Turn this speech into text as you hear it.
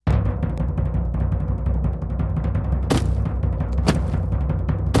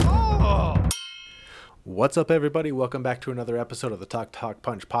What's up, everybody? Welcome back to another episode of the Talk Talk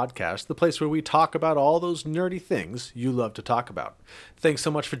Punch podcast, the place where we talk about all those nerdy things you love to talk about. Thanks so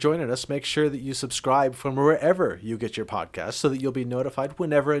much for joining us. Make sure that you subscribe from wherever you get your podcasts so that you'll be notified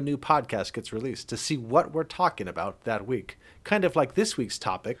whenever a new podcast gets released to see what we're talking about that week. Kind of like this week's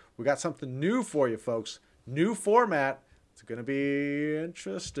topic. We got something new for you, folks. New format. It's going to be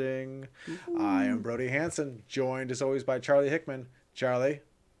interesting. I am Brody Hanson, joined as always by Charlie Hickman. Charlie,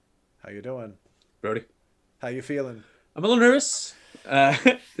 how you doing? Brody, how you feeling? I'm a little nervous.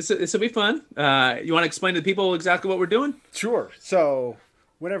 This will be fun. You want to explain to the people exactly what we're doing? Sure. So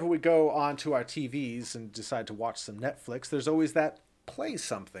whenever we go onto our TVs and decide to watch some Netflix, there's always that play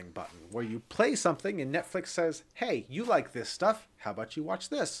something button where you play something and Netflix says, hey, you like this stuff. How about you watch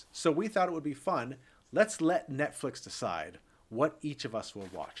this? So we thought it would be fun. Let's let Netflix decide what each of us will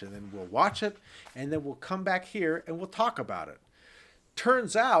watch. And then we'll watch it, and then we'll come back here and we'll talk about it.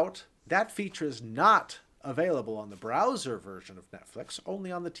 Turns out that feature is not available on the browser version of Netflix,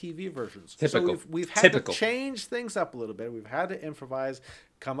 only on the TV versions. Typical. So we've had to change things up a little bit. We've had to improvise,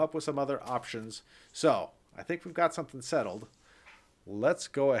 come up with some other options. So I think we've got something settled. Let's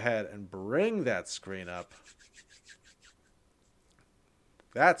go ahead and bring that screen up.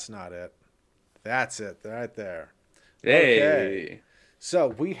 That's not it. That's it right there. Hey. Okay. So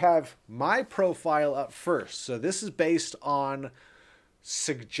we have my profile up first. So this is based on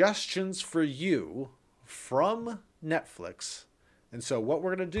suggestions for you from Netflix. And so what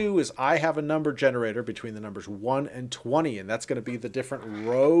we're going to do is I have a number generator between the numbers 1 and 20, and that's going to be the different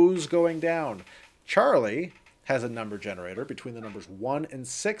rows going down. Charlie has a number generator between the numbers 1 and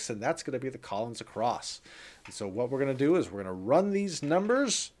 6, and that's going to be the columns across. And so what we're going to do is we're going to run these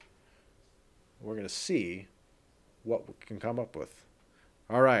numbers. We're going to see what we can come up with.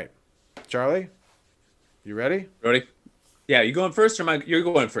 All right. Charlie, you ready? Brody? Yeah, you going first or you're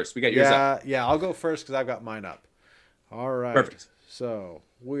going first? We got yours up. Yeah, I'll go first because I've got mine up. All right. Perfect. So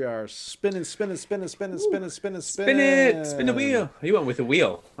we are spinning. Spin it. Spin the wheel. You went with a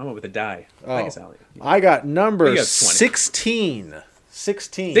wheel. I went with a die. Oh, I got number 16.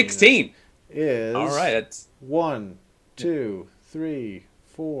 16. 16 is all right. That's 1, 2, 3,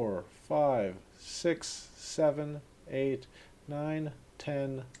 4, 5, 6, 7, 8, 9,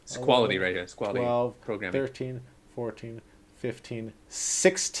 10. It's quality right here. It's quality 12, programming. 13, 14, 15,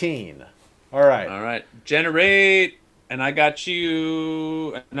 16. All right. All right. Generate. And I got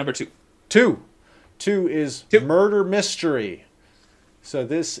you number 2. 2 is Murder Mystery. So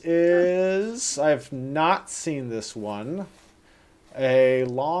this is, I've not seen this one. A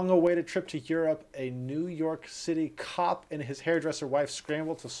long-awaited trip to Europe, a New York City cop and his hairdresser wife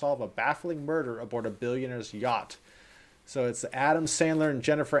scramble to solve a baffling murder aboard a billionaire's yacht. So it's Adam Sandler and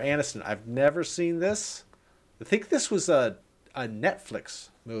Jennifer Aniston. I've never seen this. I think this was a Netflix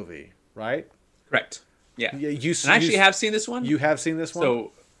movie, right? Correct. Yeah. I actually have seen this one. You have seen this one?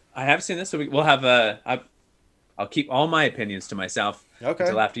 So I have seen this. So we'll have I'll keep all my opinions to myself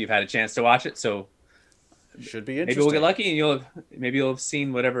until after you've had a chance to watch it. So should be interesting. Maybe we'll get lucky and you'll have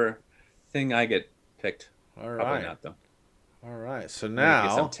seen whatever thing I get picked. All right. Probably not though. All right. So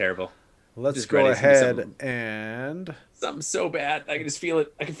now something terrible. Let's go ahead and something so bad. I can just feel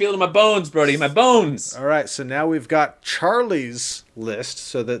it. I can feel it in my bones, Brody. My bones. All right. So now we've got Charlie's list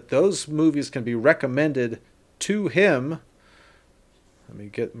so that those movies can be recommended to him. Let me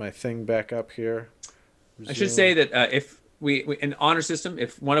get my thing back up here. I should say that if we in honor system,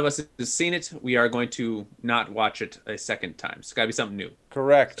 if one of us has seen it, we are going to not watch it a second time. It's got to be something new.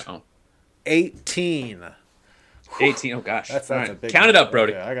 Correct. So. 18. 18. Oh gosh. That's right. A big Count it up,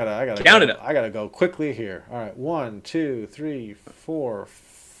 Brody. Okay, I gotta count it up. I gotta go quickly here. All right. 1, 2, 3, 4,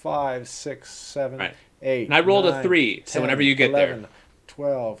 5, 6, 7, 8. And I rolled 9, a 3. 10, so whenever you get 11, there.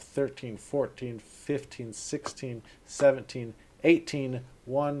 12, 13, 14, 15, 16, 17, 18.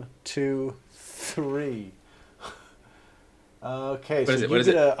 1, 2, 3. Okay. So you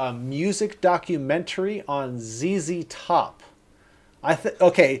did a music documentary on ZZ Top.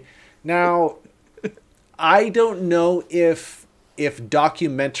 Okay. Now. I don't know if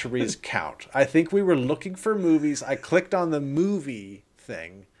documentaries count. I think we were looking for movies. I clicked on the movie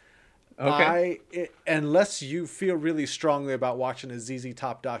thing. Okay. Unless you feel really strongly about watching a ZZ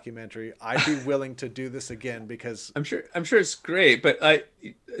Top documentary, I'd be willing to do this again because I'm sure it's great, but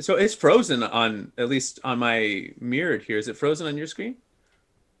so it's frozen on at least on my mirrored here. Is it frozen on your screen?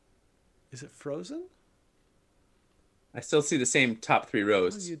 Is it frozen? I still see the same top 3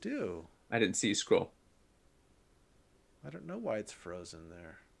 rows. Oh, you do. I didn't see you scroll. I don't know why it's frozen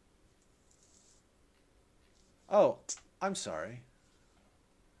there. Oh, I'm sorry.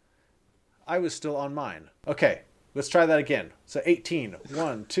 I was still on mine. Okay. Let's try that again. So 18.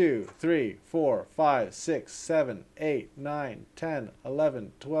 1, 2, 3, 4, 5, 6, 7, 8, 9, 10,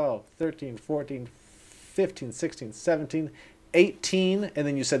 11, 12, 13, 14, 15, 16, 17, 18. And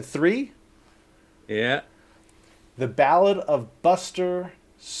then you said 3? Yeah. The Ballad of Buster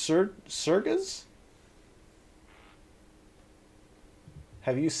Scruggs?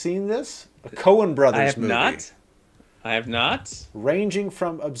 Have you seen this? A Coen Brothers movie. I have not. Ranging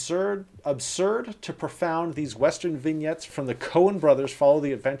from absurd to profound, these Western vignettes from the Coen Brothers follow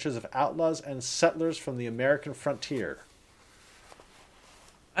the adventures of outlaws and settlers from the American frontier.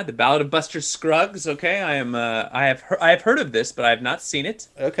 The Ballad of Buster Scruggs. Okay, I have heard of this, but I have not seen it.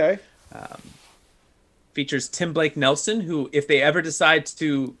 Okay. Features Tim Blake Nelson, who, if they ever decide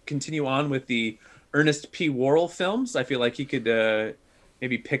to continue on with the Ernest P. Worrell films, I feel like he could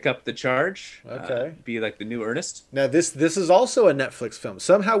maybe pick up the charge. Okay. Be like the new Ernest. Now this is also a Netflix film.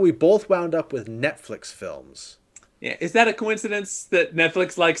 Somehow we both wound up with Netflix films. Yeah, is that a coincidence that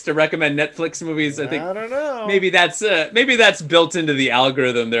Netflix likes to recommend Netflix movies? I think I don't know. Maybe that's built into the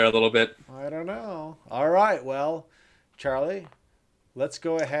algorithm there a little bit. I don't know. All right, well, Charlie, let's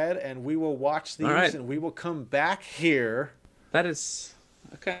go ahead and we will watch these, and we will come back here. That is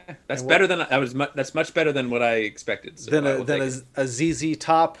okay. That's better than I was. That's much better than what I expected. So than a ZZ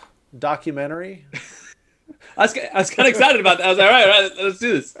Top documentary. I was kind of excited about that. I was like, all right, let's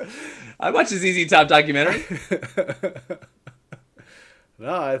do this. I watched the ZZ Top documentary.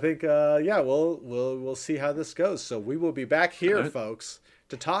 No, I think we'll see how this goes. So we will be back here, folks,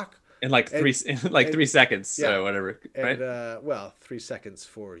 to talk in like 3 seconds, yeah, so whatever. Right? And 3 seconds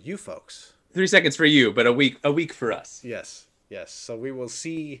for you folks. 3 seconds for you, but a week for us. Yes. So we will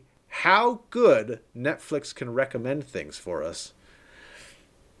see how good Netflix can recommend things for us.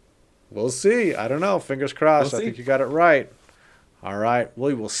 We'll see. I don't know. Fingers crossed. I think you got it right. All right.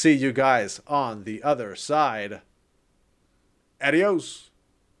 We will see you guys on the other side. Adios.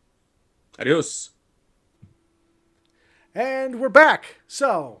 Adios. And we're back.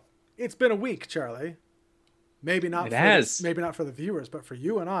 So it's been a week, Charlie. Maybe not for the viewers, but for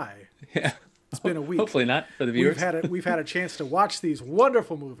you and I. Yeah. It's been a week. Hopefully not for the viewers. We've had a chance to watch these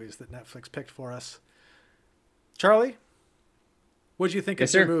wonderful movies that Netflix picked for us. Charlie, what did you think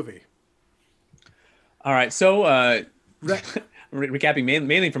of your movie? All right, so recapping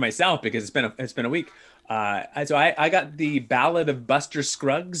mainly for myself because it's been a week. So I got the Ballad of Buster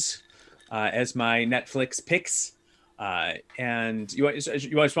Scruggs as my Netflix picks, and you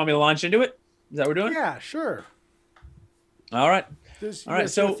just want me to launch into it? Is that what we're doing? Yeah, sure. All right. All right.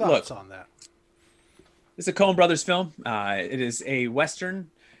 So thoughts on that? It's a Coen Brothers film. It is a Western.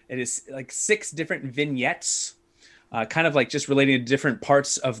 It is like 6 different vignettes, kind of like just relating to different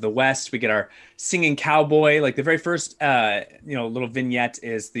parts of the West. We get our singing cowboy. Like the very first, little vignette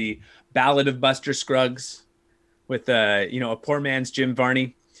is the Ballad of Buster Scruggs with, a poor man's Jim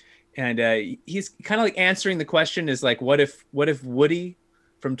Varney. And he's kind of like answering the question is like, what if Woody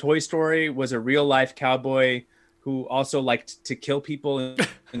from Toy Story was a real life cowboy who also liked to kill people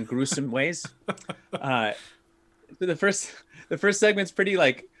in gruesome ways? The first segment's pretty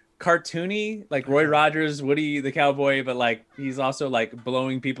like cartoony, like Roy Rogers, Woody the cowboy, but like he's also like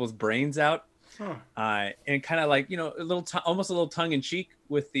blowing people's brains out, and kind of like almost a little tongue in cheek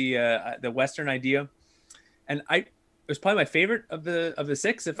with the Western idea. And it was probably my favorite of the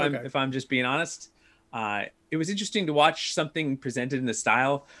 6, if I'm just being honest. It was interesting to watch something presented in the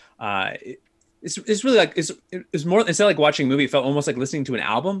style. It's really like it's more, instead of like watching a movie, it felt almost like listening to an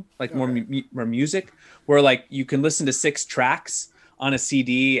album, like more music, where like you can listen to 6 tracks on a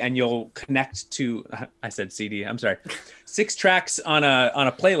CD and you'll connect to, I said CD, I'm sorry, 6 tracks on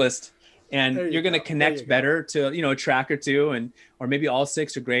a playlist, and you're going to connect better to, a track or two, or maybe all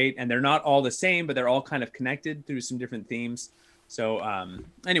 6 are great, and they're not all the same, but they're all kind of connected through some different themes. So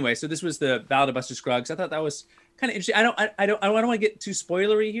anyway, so this was the Ballad of Buster Scruggs. I thought that was kind of interesting. I don't want to get too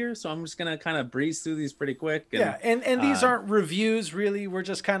spoilery here, so I'm just gonna kind of breeze through these pretty quick. And these aren't reviews, really. We're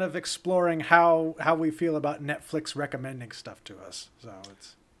just kind of exploring how we feel about Netflix recommending stuff to us. So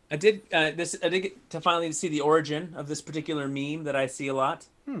it's. I did get to finally see the origin of this particular meme that I see a lot.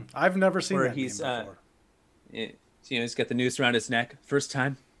 I've never seen that meme before. He's got the noose around his neck, first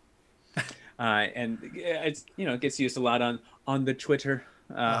time, and it's it gets used a lot on the Twitter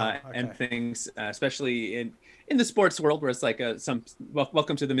and things, especially in the sports world, where it's like some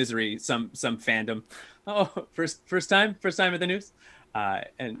welcome to the misery, some fandom. Oh, first time at the news,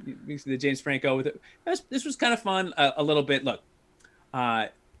 and you see the James Franco with it. This was kind of fun a little bit. Look,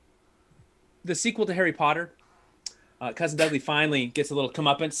 the sequel to Harry Potter, Cousin Dudley finally gets a little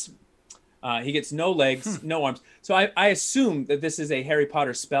comeuppance. He gets no legs, no arms. So I assume that this is a Harry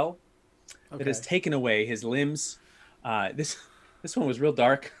Potter spell. that has Okay. taken away his limbs. This one was real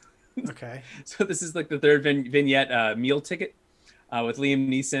dark. Okay. So this is like the third vignette, Meal Ticket, with Liam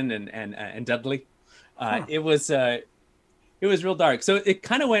Neeson and Dudley. It was real dark. So it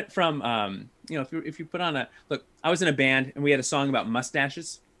kind of went from if you put on a look, I was in a band and we had a song about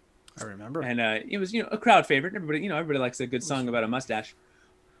mustaches, I remember. and it was a crowd favorite. Everybody likes a good song about a mustache.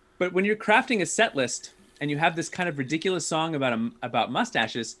 But when you're crafting a set list and you have this kind of ridiculous song about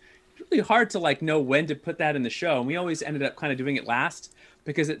mustaches, it's really hard to like know when to put that in the show. And we always ended up kind of doing it last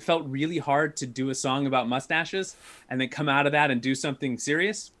because it felt really hard to do a song about mustaches and then come out of that and do something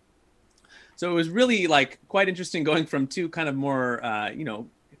serious. So it was really like quite interesting going from two kind of more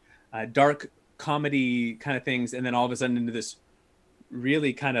dark comedy kind of things, and then all of a sudden into this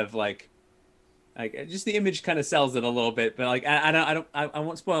really kind of like just the image kind of sells it a little bit. But like I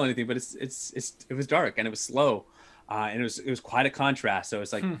won't spoil anything, but it was dark and it was slow, and it was quite a contrast. So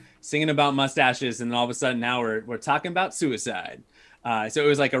it's like singing about mustaches, and then all of a sudden now we're talking about suicide. So it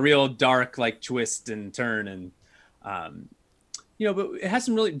was like a real dark like twist and turn, and but it has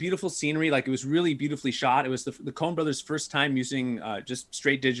some really beautiful scenery. Like it was really beautifully shot. It was the Coen Brothers' first time using just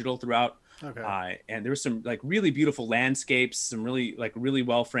straight digital throughout. Okay. And there was some like really beautiful landscapes, some really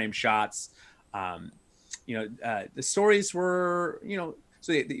well framed shots. The stories were, so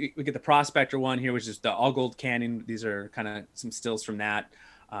we get the Prospector one here, which is the All Gold Canyon. These are kind of some stills from that.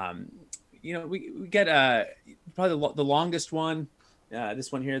 We get probably the longest one.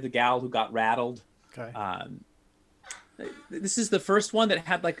 This one here, the gal who got rattled. Okay. This is the first one that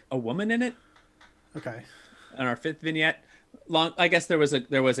had like a woman in it. Okay. On our fifth vignette, I guess there was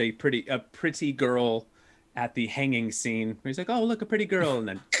a pretty girl at the hanging scene. Where he's like, "Oh, look, a pretty girl," and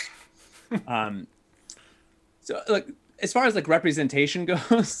then, so like as far as like representation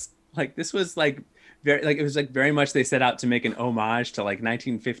goes, like this was like it was like very much they set out to make an homage to like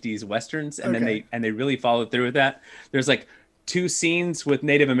 1950s westerns, and then they really followed through with that. There's like two scenes with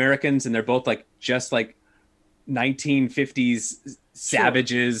Native Americans, and they're both like just like 1950s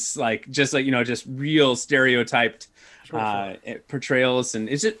savages, sure. Like just real stereotyped portrayals, and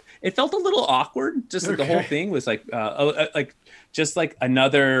it felt a little awkward. Just like the whole thing was like just like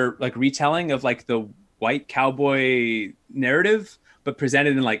another like retelling of like the white cowboy narrative, but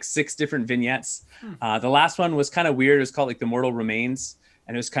presented in like 6 different vignettes. The last one was kind of weird. It was called like The Mortal Remains,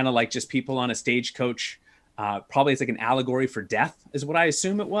 and it was kind of like just people on a stagecoach. Probably it's like an allegory for death is what I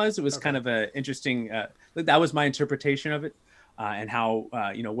assume it was. It was kind of a interesting, that was my interpretation of it, and how,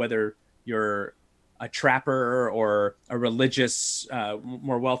 whether you're a trapper or a religious,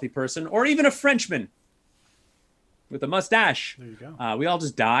 more wealthy person, or even a Frenchman with a mustache, there you go. We all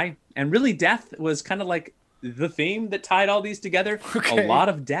just die. And really death was kind of like the theme that tied all these together. Okay. A lot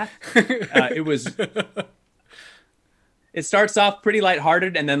of death. It starts off pretty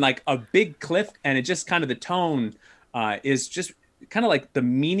lighthearted and then like a big cliff, and it just kind of the tone is just kind of like the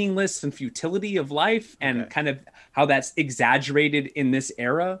meaningless and futility of life, and kind of how that's exaggerated in this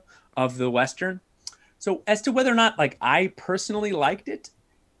era of the Western. So as to whether or not like I personally liked it,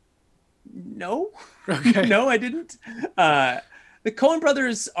 no, no, I didn't. The Coen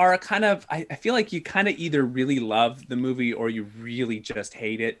Brothers are kind of, I feel like you kind of either really love the movie or you really just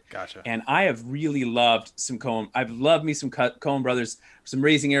hate it. Gotcha. And I have really loved some Coen. I've loved me some Coen Brothers, some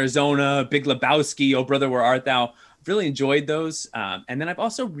Raising Arizona, Big Lebowski, Oh Brother, Where Art Thou? I've really enjoyed those. And then I've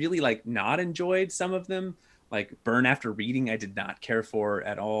also really like not enjoyed some of them, like Burn After Reading. I did not care for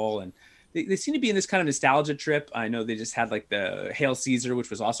at all. And they seem to be in this kind of nostalgia trip. I know they just had like the Hail Caesar, which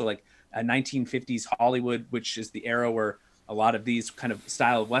was also like a 1950s Hollywood, which is the era where a lot of these kind of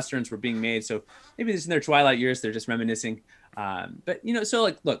style of Westerns were being made. So maybe this is in their twilight years, they're just reminiscing. But, so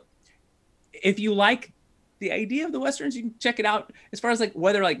like, look, if you like the idea of the Westerns, you can check it out. As far as like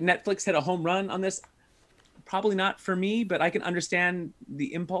whether like Netflix hit a home run on this, probably not for me, but I can understand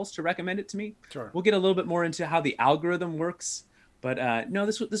the impulse to recommend it to me. Sure. We'll get a little bit more into how the algorithm works. But no,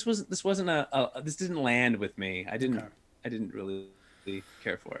 this didn't land with me. I didn't really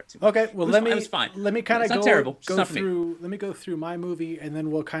care for it. Okay, well it was fine. Let me kind of go through my movie, and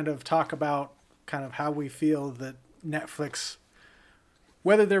then we'll kind of talk about kind of how we feel that Netflix,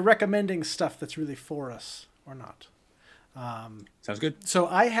 whether they're recommending stuff that's really for us or not. Sounds good. So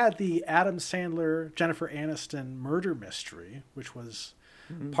I had the Adam Sandler, Jennifer Aniston murder mystery, which was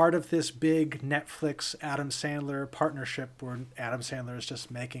part of this big Netflix Adam Sandler partnership where Adam Sandler is just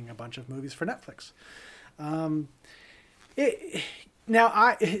making a bunch of movies for Netflix. Now,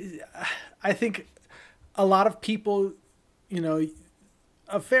 I think a lot of people,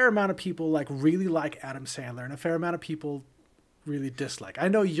 a fair amount of people like really like Adam Sandler, and a fair amount of people really dislike. I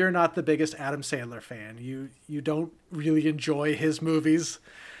know you're not the biggest Adam Sandler fan. You don't really enjoy his movies.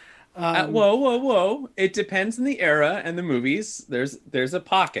 Whoa! It depends on the era and the movies. There's a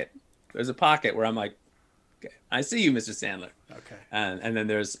pocket. There's a pocket where I'm like, okay, I see you, Mr. Sandler. Okay. And then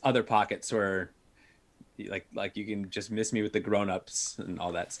there's other pockets where, like you can just miss me with the grown-ups and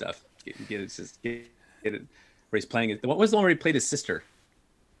all that stuff. Get it, where he's playing it. What was the one where he played his sister?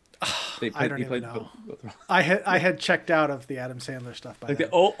 I don't even know. I had checked out of the Adam Sandler stuff by like then.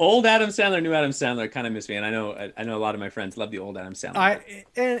 the old Adam Sandler, new Adam Sandler kind of missed me, and I know a lot of my friends love the old Adam Sandler.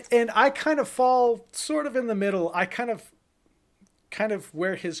 And I kind of fall sort of in the middle. I kind of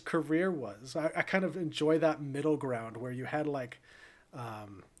where his career was. I kind of enjoy that middle ground where you had like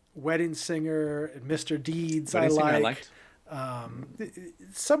Wedding Singer and Mr. Deeds. Wedding Singer I I liked.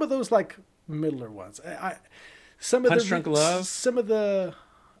 Some of those like middler ones. Punch Drunk Love. Some of the.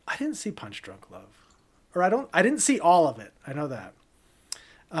 I didn't see Punch Drunk Love, or I didn't see all of it. I know that.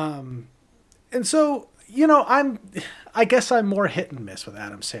 And so, I guess I'm more hit and miss with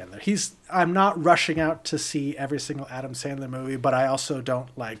Adam Sandler. I'm not rushing out to see every single Adam Sandler movie, but I also don't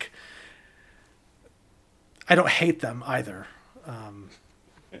I don't hate them either.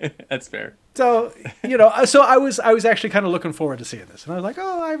 That's fair. So, so I was actually kind of looking forward to seeing this, and I was like,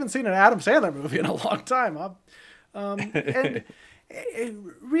 oh, I haven't seen an Adam Sandler movie in a long time. And it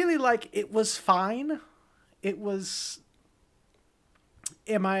really, it was fine. It was,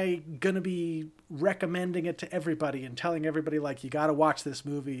 am I going to be recommending it to everybody and telling everybody, you got to watch this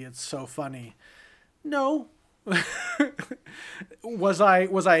movie, it's so funny? No. Was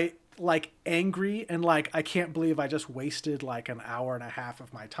I angry and I can't believe I just wasted an hour and a half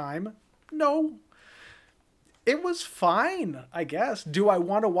of my time? No. It was fine, I guess. Do I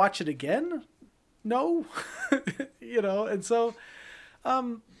want to watch it again? No. And so,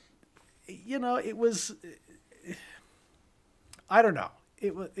 it was, I don't know.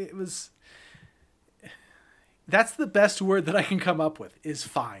 It was, that's the best word that I can come up with is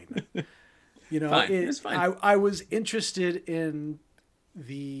fine. Fine. It was fine. I was interested in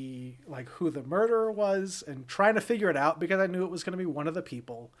the, who the murderer was and trying to figure it out because I knew it was going to be one of the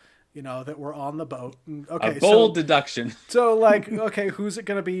people, that were on the boat. And, okay, a bold deduction. So okay, who's it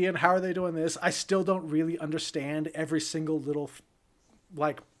going to be and how are they doing this? I still don't really understand every single little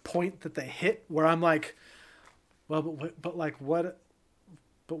point that they hit where I'm like, well, but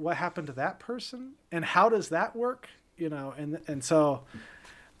what happened to that person and how does that work? And so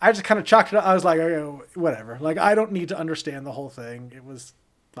I just kind of chalked it up. I was like, okay, whatever. I don't need to understand the whole thing. It was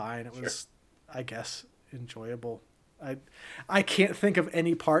fine. It was, I guess, enjoyable. I can't think of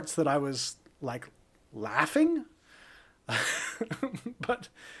any parts that I was laughing, but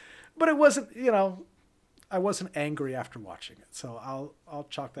it wasn't, I wasn't angry after watching it. So I'll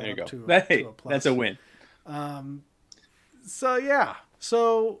chalk that up to a plus. That's a win. So yeah,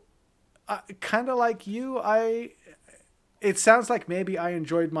 kind of like you, it sounds like maybe I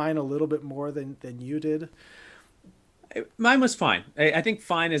enjoyed mine a little bit more than you did. Mine was fine. I think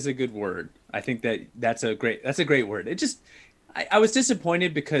fine is a good word. I think that's a great word. It just, I was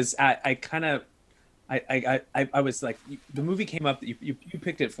disappointed because I was like, the movie came up, you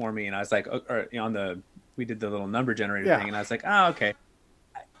picked it for me and I was like, we did the little number generator thing and I was like, oh, okay.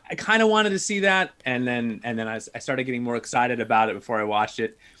 I kind of wanted to see that. And then I started getting more excited about it before I watched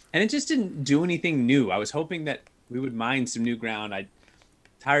it. And it just didn't do anything new. I was hoping that we would mine some new ground. I'm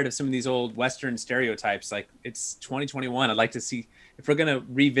tired of some of these old Western stereotypes. It's 2021. I'd like to see, if we're going to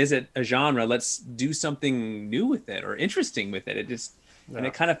revisit a genre, let's do something new with it or interesting with it. And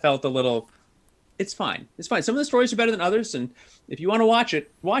it kind of felt a little, it's fine. It's fine. Some of the stories are better than others. And if you want to watch it,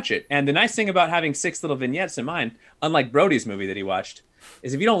 watch it. And the nice thing about having 6 little vignettes in mine, unlike Brody's movie that he watched,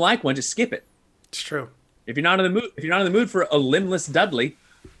 is if you don't like one, just skip it. It's true. If you're not in the mood for a limbless Dudley,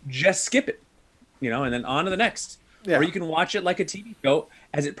 just skip it, and then on to the next. Yeah. Or you can watch it like a TV show,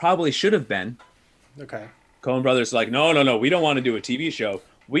 as it probably should have been. Okay. Coen Brothers are like, no, we don't want to do a TV show.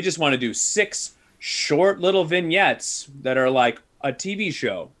 We just want to do 6 short little vignettes that are like a TV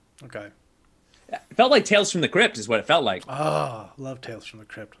show. Okay. It felt like Tales from the Crypt is what it felt like. Oh, love Tales from the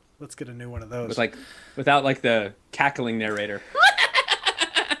Crypt. Let's get a new one of those. Without the cackling narrator.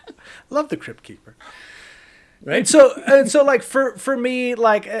 Love the Crypt Keeper. Right. And so for me,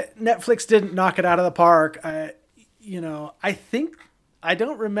 Netflix didn't knock it out of the park. I think, I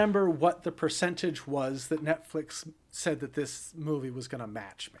don't remember what the percentage was that Netflix said that this movie was going to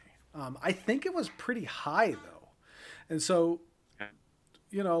match me. I think it was pretty high though. And so,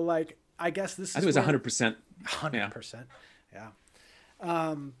 I guess this I think it was 100%. 100%. Yeah.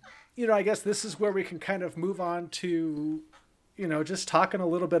 I guess this is where we can kind of move on to, just talking a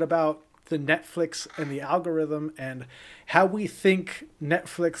little bit about the Netflix and the algorithm and how we think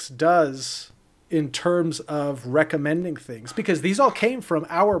Netflix does in terms of recommending things, because these all came from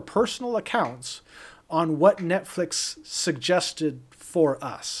our personal accounts on what Netflix suggested for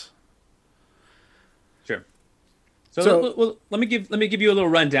us. Sure. So let me give you a little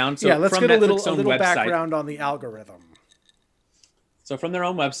rundown. So yeah, let's from get a Netflix's little own website, background on the algorithm. So from their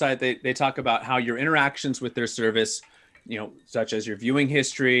own website, they talk about how your interactions with their service, such as your viewing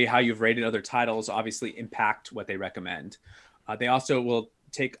history, how you've rated other titles, obviously impact what they recommend. They also will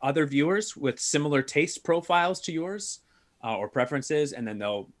take other viewers with similar taste profiles to yours or preferences, and then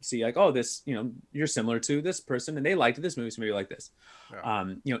they'll see like, oh, this, you're similar to this person, and they liked this movie, so maybe you like this.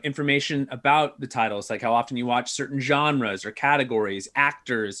 Yeah. Information about the titles, like how often you watch certain genres or categories,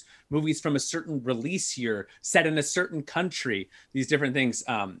 actors, movies from a certain release year, set in a certain country, these different things.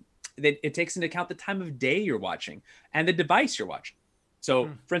 It takes into account the time of day you're watching and the device you're watching. So,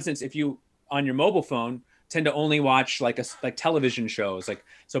 for instance, if you on your mobile phone tend to only watch like television shows,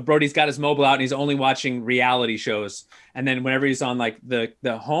 so Brody's got his mobile out and he's only watching reality shows, and then whenever he's on like the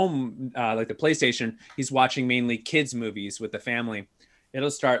home like the PlayStation, he's watching mainly kids movies with the family. It'll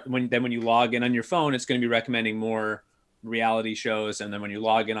start when you log in on your phone, it's going to be recommending more reality shows, and then when you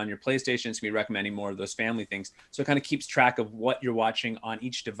log in on your PlayStation, it's going to be recommending more of those family things. So it kind of keeps track of what you're watching on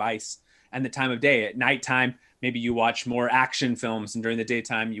each device and the time of day. At nighttime, maybe you watch more action films, and during the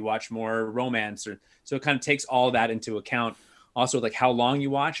daytime you watch more romance, so it kind of takes all that into account. Also, like how long you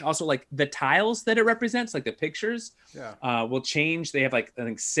watch, also like the tiles that it represents, like the pictures will change. They have like, I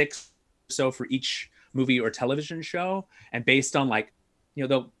think 6 or so for each movie or television show, and based on like,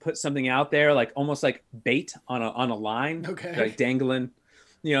 they'll put something out there, like almost like bait on a line, like dangling,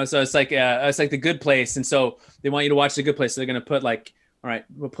 so it's like The Good Place. And so they want you to watch The Good Place. So they're going to put like, all right,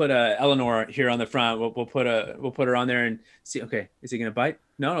 we'll put Eleanor here on the front. We'll put her on there and see, okay, is he going to bite?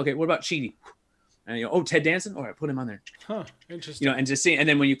 No. Okay. What about Chidi? And Ted Danson. All right, put him on there. Huh. Interesting. And just see, and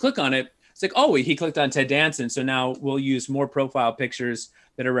then when you click on it, it's like, oh, he clicked on Ted Danson. So now we'll use more profile pictures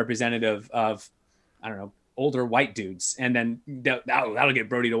that are representative of, I don't know, older white dudes, and then that'll get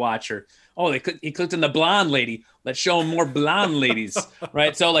Brody to watch. Or he clicked on the blonde lady, let's show him more blonde ladies.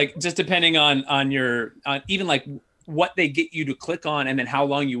 Right? So like, just depending on your even like what they get you to click on, and then how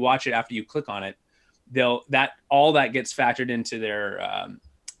long you watch it after you click on it, all that gets factored into their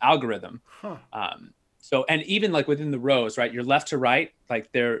algorithm. So, and even like within the rows, right, your left to right,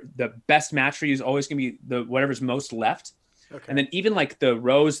 like the best match for you is always gonna be the whatever's most left. And then even like the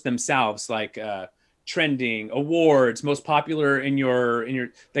rows themselves, like trending, awards, most popular in your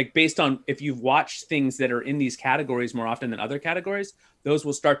like, based on if you've watched things that are in these categories more often than other categories, those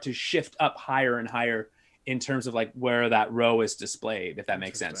will start to shift up higher and higher in terms of like where that row is displayed, if that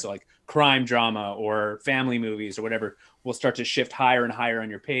makes sense. So like crime drama or family movies or whatever will start to shift higher and higher on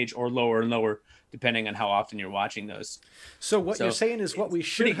your page, or lower and lower depending on how often you're watching those. So what you're saying is what we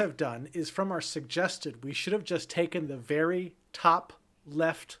should have done is, from our suggested, we should have just taken the very top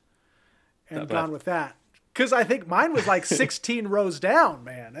left and gone with that. Because I think mine was like 16 rows down,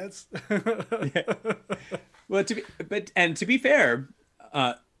 man. That's yeah. Well, to be fair,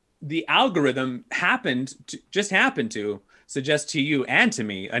 the algorithm happened to suggest to you and to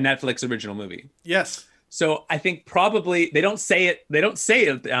me a Netflix original movie. Yes. So I think probably they don't say it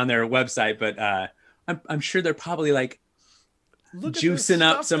on their website, but I'm sure they're probably like juicing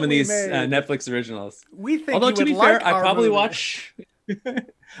up some of these Netflix originals. We think. Although to be fair, I probably watch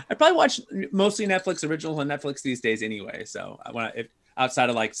mostly Netflix originals on Netflix these days anyway. So outside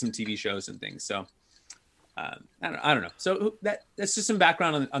of like some TV shows and things. So I don't know. So that's just some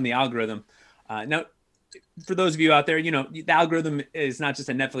background on the algorithm. Now, for those of you out there, the algorithm is not just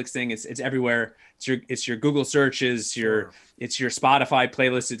a Netflix thing. It's everywhere. It's your Google searches, it's your Spotify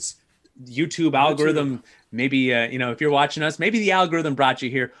playlist, it's YouTube algorithm. Maybe if you're watching us, maybe the algorithm brought you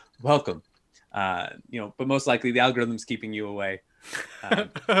here. Welcome. But most likely the algorithm's keeping you away.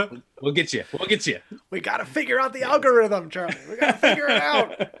 We'll get you. We got to figure out the algorithm, Charlie. We got to figure it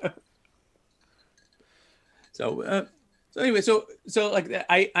out. So anyway, so like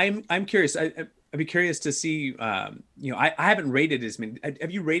I'm curious. I'd be curious to see. I haven't rated as many. Have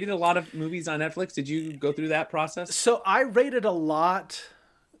you rated a lot of movies on Netflix? Did you go through that process? So I rated a lot,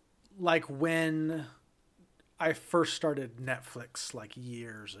 like when I first started Netflix, like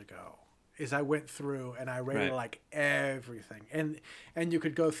years ago. Is I went through and I rated like everything, and you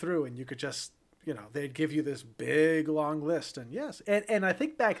could go through and you could just, they'd give you this big long list, and yes, and I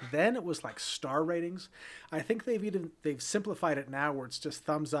think back then it was like star ratings. I think they've simplified it now where it's just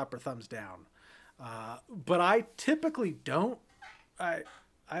thumbs up or thumbs down. But I typically don't. I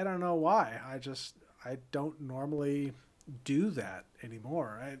don't know why. I don't normally do that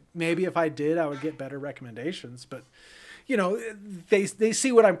anymore. Maybe if I did, I would get better recommendations, but you know, they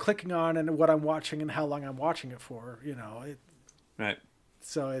see what I'm clicking on and what I'm watching and how long I'm watching it for, you know. Right.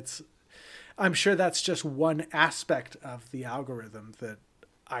 So I'm sure that's just one aspect of the algorithm that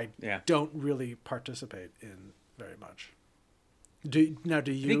I don't really participate in very much. Do you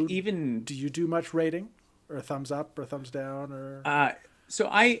do you do much rating or thumbs up or thumbs down or? So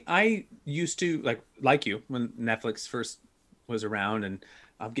I used to like you when Netflix first was around, and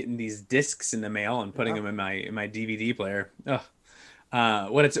I'm getting these discs in the mail and putting them in my DVD player.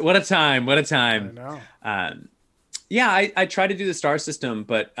 What a time! What a time! I know. I try to do the star system,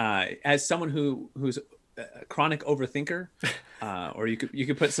 but as someone who's a chronic overthinker, or you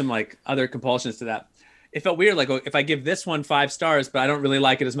could put some like other compulsions to that. It felt weird, like if I give this one 5 stars, but I don't really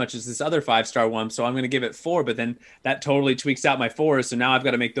like it as much as this other 5-star one, so I'm going to give it 4. But then that totally tweaks out my 4s, so now I've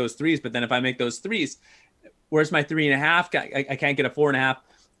got to make those 3s. But then if I make those 3s, where's my 3.5? I can't get a 4.5,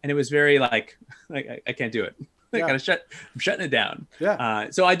 and it was very like I can't do it. I'm shutting it down. Yeah.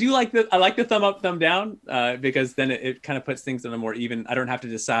 So I do like the thumb up, thumb down, because then it kind of puts things on a more even. I don't have to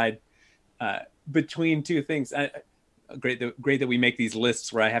decide between two things. Great that we make these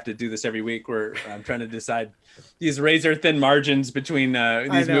lists where I have to do this every week, where I'm trying to decide these razor thin margins between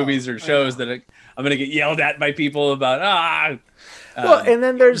these movies or shows that I'm going to get yelled at by people about. Well, and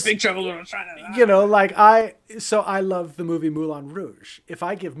then there's Big Trouble in China. You know, like I love the movie Moulin Rouge. If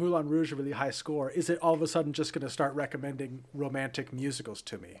I give Moulin Rouge a really high score, is it all of a sudden just going to start recommending romantic musicals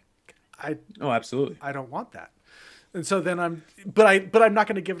to me? Absolutely. I don't want that. And so then I'm not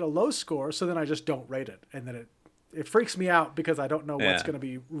going to give it a low score. So then I just don't rate it, and then it freaks me out because I don't know what's going to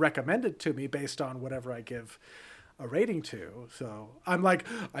be recommended to me based on whatever I give a rating to. So I'm like,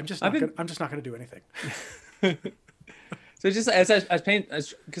 I'm just not going to do anything. So just as I was paying,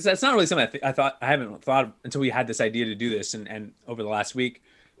 because that's not really something I haven't thought until we had this idea to do this, and over the last week,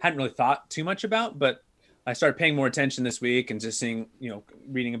 hadn't really thought too much about, but I started paying more attention this week and just seeing,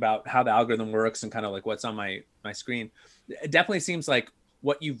 reading about how the algorithm works and kind of like what's on my screen. It definitely seems like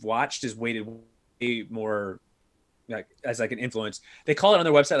what you've watched is weighted way more like as like an influence. They call it on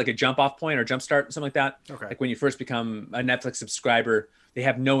their website like a jump off point or jump start, something like that. Okay. Like when you first become a Netflix subscriber, they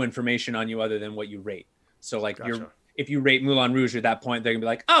have no information on you other than what you rate. So like if you rate Moulin Rouge at that point, they're gonna be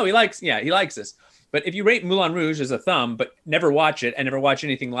like, oh, he likes this. But if you rate Moulin Rouge as a thumb, but never watch it and never watch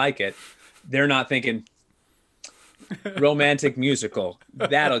anything like it, they're not thinking romantic musical.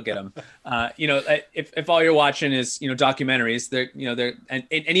 That'll get them. If all you're watching is documentaries, they're and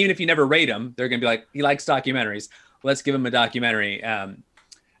even if you never rate them, they're gonna be like, he likes documentaries. Let's give him a documentary. I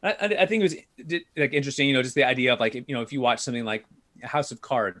think it was like interesting, just the idea of like, if you watch something like House of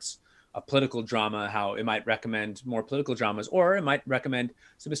Cards, a political drama, how it might recommend more political dramas, or it might recommend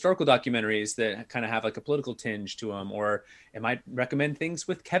some historical documentaries that kind of have like a political tinge to them, or it might recommend things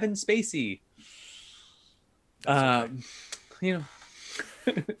with Kevin Spacey. So you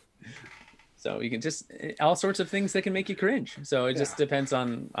can just all sorts of things that can make you cringe. So it just depends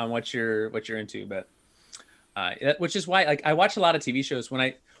on what you're into, but which is why like I watch a lot of TV shows.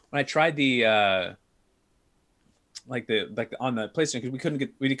 When I tried the on the PlayStation, because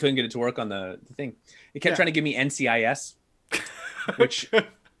we couldn't get it to work on the thing. It kept trying to give me NCIS, which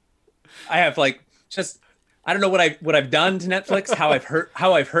I have like just I don't know what I've done to Netflix, how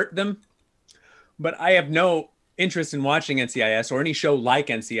I've hurt them, but I have no interest in watching NCIS or any show like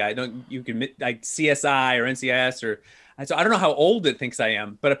NCIS. You can like CSI or NCIS or so I don't know how old it thinks I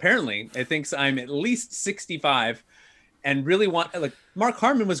am, but apparently it thinks I'm at least 65 and really want like Mark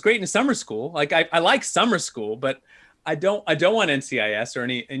Harmon was great in Summer School. Like I like Summer School, but I don't want NCIS or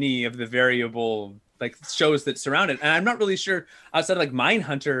any of the variable like shows that surround it. And I'm not really sure outside of like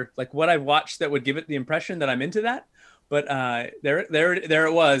Mindhunter, like what I've watched that would give it the impression that I'm into that. But there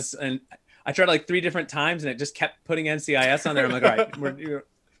it was. And I tried like 3 different times and it just kept putting NCIS on there. I'm like, all right,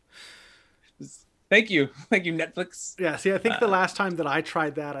 thank you, Netflix. Yeah. See, I think the last time that I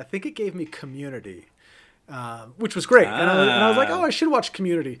tried that, I think it gave me Community, which was great. And I was like, oh, I should watch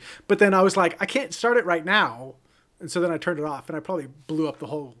Community. But then I was like, I can't start it right now. And so then I turned it off and I probably blew up the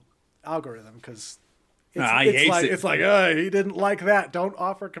whole algorithm because it's like, he didn't like that. Don't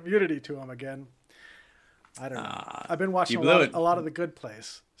offer Community to him again. I don't know. I've been watching a lot of The Good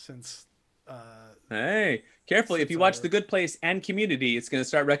Place since. Hey, careful. If you watch The Good Place and Community, it's going to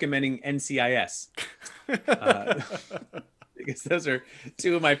start recommending NCIS. Because those are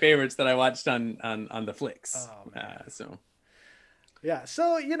 2 of my favorites that I watched on the flicks. So. Yeah.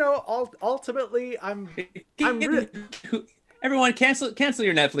 So, ultimately everyone cancel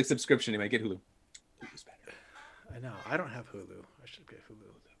your Netflix subscription. You might get Hulu. Hulu's better. I know. I don't have Hulu. I should get Hulu.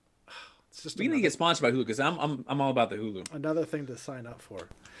 It's just we need to get sponsored by Hulu because I'm all about the Hulu. Another thing to sign up for.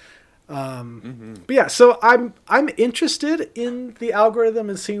 But yeah, so I'm interested in the algorithm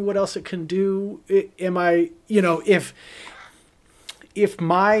and seeing what else it can do. Am I, if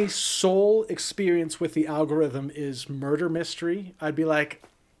my sole experience with the algorithm is murder mystery, I'd be like,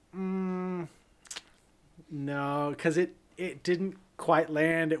 no, because it didn't quite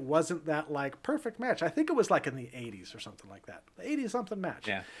land. It wasn't that like perfect match. I think it was like in the 80s or something like that. The 80 something match.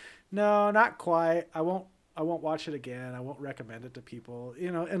 Yeah. No, not quite. I won't watch it again. I won't recommend it to people,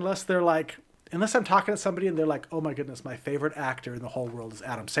 unless I'm talking to somebody and they're like, oh my goodness, my favorite actor in the whole world is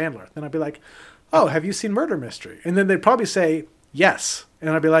Adam Sandler. Then I'd be like, oh, have you seen Murder Mystery? And then they'd probably say yes. And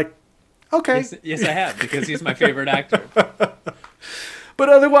I'd be like, okay. Yes, I have, because he's my favorite actor. But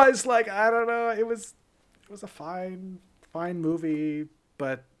otherwise, like, I don't know. It was a fine movie,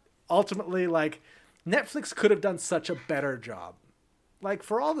 but ultimately, like, Netflix could have done such a better job. Like,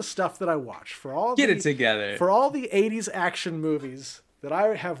 for all the stuff that I watched, Get it together. For all the 80s action movies that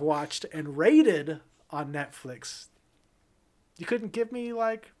I have watched and rated on Netflix, you couldn't give me,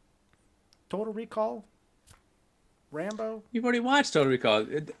 like, Total Recall, Rambo. You've already watched Total Recall.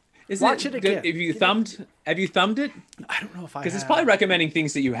 Watch it again. Have you thumbed it? I don't know if I have. Because it's probably recommending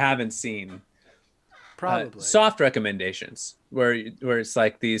things that you haven't seen. Probably. Soft recommendations, where it's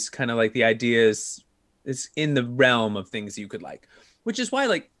like these kind of like the ideas, it's in the realm of things you could like. Which is why,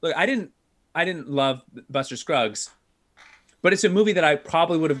 like, look, I didn't love Buster Scruggs, but it's a movie that I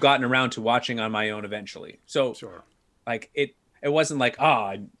probably would have gotten around to watching on my own eventually. So, sure. Like, it wasn't like,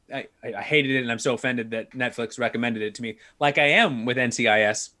 I hated it and I'm so offended that Netflix recommended it to me, like I am with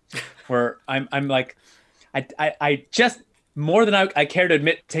NCIS, where I'm like, I just more than I care to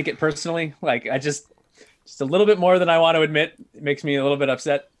admit, take it personally. Like, I just a little bit more than I want to admit. It makes me a little bit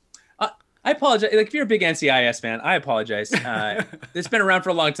upset. I apologize. Like, if you're a big NCIS fan, I apologize. It's been around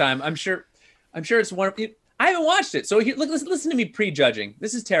for a long time. I'm sure it's wonderful. I haven't watched it, so here, look, listen to me prejudging.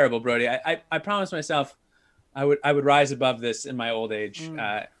 This is terrible, Brody. I promised myself I would rise above this in my old age.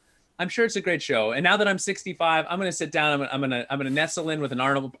 I'm sure it's a great show, and now that I'm 65, I'm gonna sit down. I'm gonna nestle in with an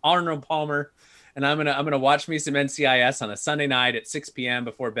Arnold Palmer, and I'm gonna watch me some NCIS on a Sunday night at 6 p.m.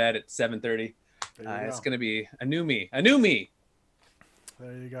 before bed at 7:30. It's gonna be a new me.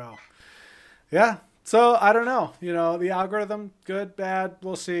 There you go. Yeah. So I don't know. The algorithm, good, bad,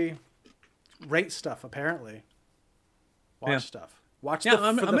 we'll see. Rate stuff, apparently. Watch stuff. Watch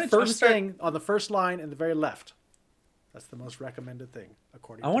the first thing on the first line in the very left. That's the most recommended thing,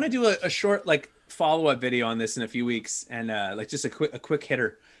 according to me. I want to do a short, like, follow-up video on this in a few weeks, and like just a quick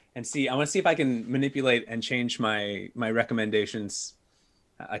hitter, and see. I want to see if I can manipulate and change my recommendations,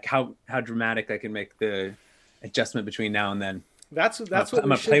 like how dramatic I can make the adjustment between now and then. That's what I'm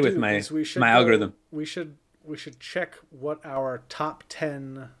gonna play with my algorithm. We should check what our top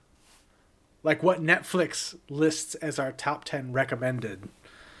 10, like what Netflix lists as our top 10 recommended,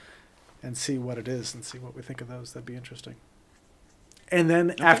 and see what it is and see what we think of those. That'd be interesting. And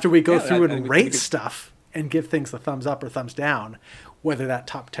then after we go through and rate stuff and give things the thumbs up or thumbs down, whether that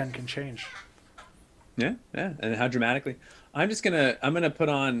top 10 can change. Yeah, and how dramatically. I'm gonna put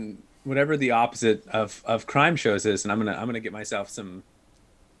on whatever the opposite of crime shows is, and I'm gonna get myself some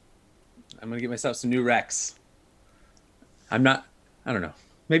new recs. I don't know.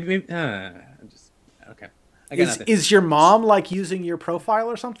 Maybe I'm just okay. I got nothing. Is your mom like using your profile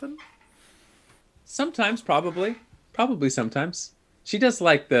or something? Sometimes, probably sometimes. She does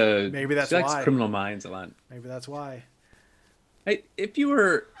like maybe that's she likes why. Criminal Minds a lot. Maybe that's why. Hey, if you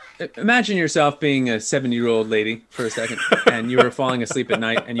were, imagine yourself being a 70-year-old lady for a second, and you were falling asleep at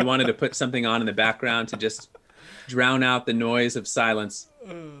night, and you wanted to put something on in the background to just drown out the noise of silence.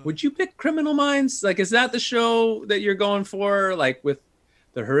 Would you pick Criminal Minds? Like, is that the show that you're going for? Like, with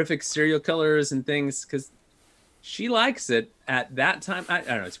the horrific serial killers and things? Because she likes it at that time. I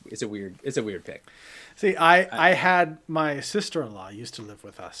don't know. It's a weird pick. See, I had my sister-in-law used to live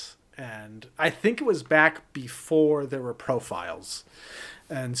with us. And I think it was back before there were profiles.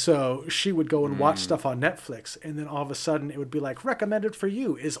 And so she would go and watch stuff on Netflix. And then all of a sudden it would be like, recommended for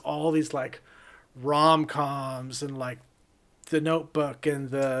you is all these like rom-coms and like The Notebook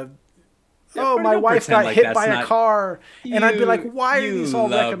and my wife got hit by a car. And I'd be like, why are these all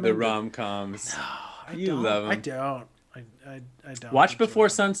recommended? You love the rom-coms. No, I don't. Love them. I don't. I don't. Watch Before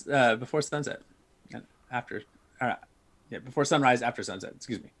Sunset. After. Before Sunrise, After Sunset.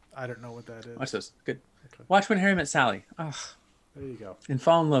 Excuse me. I don't know what that is. Watch those. Good. Okay. Watch When Harry Met Sally. Oh, there you go. And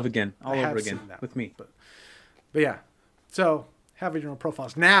fall in love again, all over again with me. But yeah. So having your own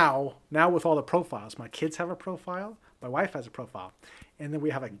profiles. Now with all the profiles, my kids have a profile. My wife has a profile. And then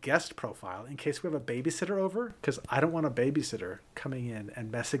we have a guest profile in case we have a babysitter over, because I don't want a babysitter coming in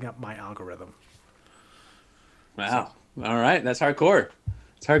and messing up my algorithm. Wow. So, all right. That's hardcore.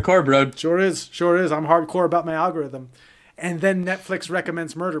 It's hardcore, bro. Sure is. Sure is. I'm hardcore about my algorithm. And then Netflix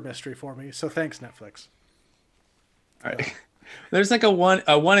recommends Murder Mystery for me. So thanks, Netflix. All right. There's like a 1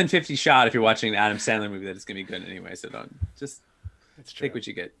 in 50 shot if you're watching an Adam Sandler movie that it's gonna be good anyway. So don't just take what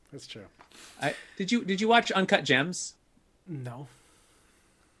you get. That's true. Did you watch Uncut Gems? No.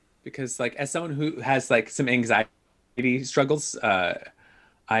 Because like as someone who has like some anxiety struggles,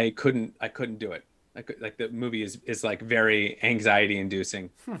 I couldn't do it. Like the movie is like very anxiety inducing.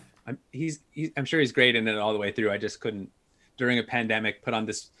 I'm sure he's great in it all the way through. I just couldn't during a pandemic put on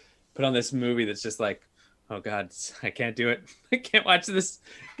this movie that's just like, oh God, I can't do it. I can't watch this.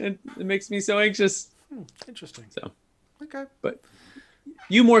 It makes me so anxious. Interesting. So okay. But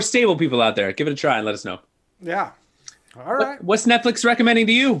you more stable people out there, give it a try and let us know. Yeah. All right. What's Netflix recommending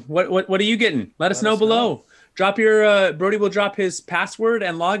to you? What are you getting? Let us know below. Drop your Brody will drop his password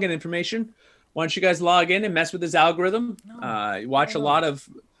and login information. Why don't you guys log in and mess with his algorithm? Watch a lot of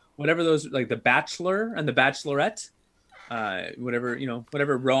whatever those like The Bachelor and The Bachelorette.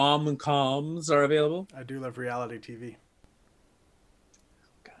 Whatever rom-coms are available. I do love reality TV.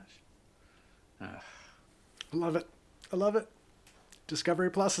 Gosh. I love it. I love it. Discovery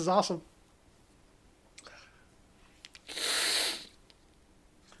Plus is awesome.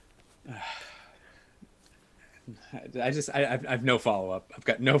 I've no follow-up. I've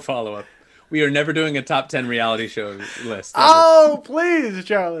got no follow-up. We are never doing a top 10 reality show list. Ever. Oh, please,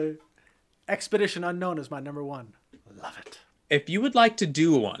 Charlie. Expedition Unknown is my number one. Love it. If you would like to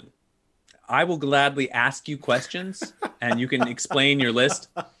do one, I will gladly ask you questions and you can explain your list.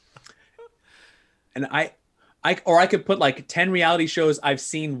 And I could put like 10 reality shows I've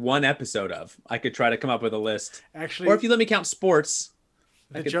seen one episode of. I could try to come up with a list. Actually, or if you let me count sports.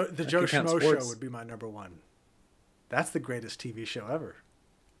 The Joe Schmo Show would be my number one. That's the greatest TV show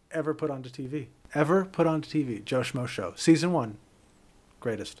ever put onto TV. Ever put onto TV. Joe Schmo Show. Season 1.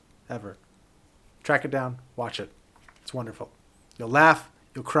 Greatest ever. Track it down. Watch it. It's wonderful. You'll laugh.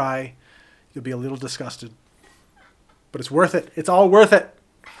 You'll cry. You'll be a little disgusted. But it's worth it. It's all worth it.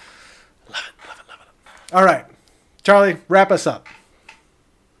 Love it. Love it. Love it. All right. Charlie, wrap us up.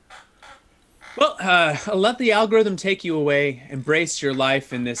 Well, let the algorithm take you away. Embrace your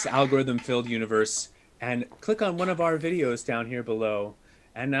life in this algorithm-filled universe. And click on one of our videos down here below.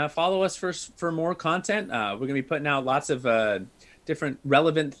 And follow us for more content. We're going to be putting out lots of different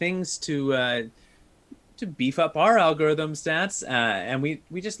relevant things to beef up our algorithm stats. And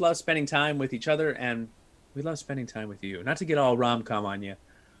we just love spending time with each other. And we love spending time with you. Not to get all rom-com on you,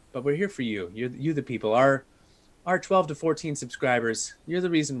 but we're here for you. You the people. Our 12 to 14 subscribers. You're the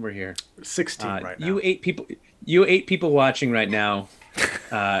reason we're here. 16 right now. You 8 people watching right now.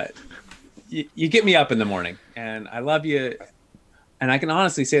 You get me up in the morning, and I love you. And I can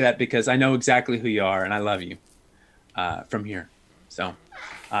honestly say that because I know exactly who you are, and I love you from here. So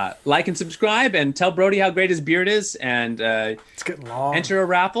like and subscribe, and tell Brody how great his beard is, and it's getting long. Enter a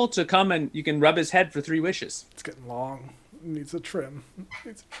raffle to come, and you can rub his head for 3 wishes. It's getting long. It needs a trim.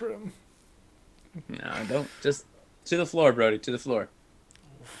 No, don't. Just to the floor, Brody, to the floor.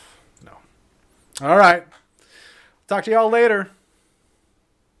 No. All right. Talk to y'all later.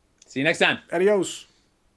 See you next time. Adios.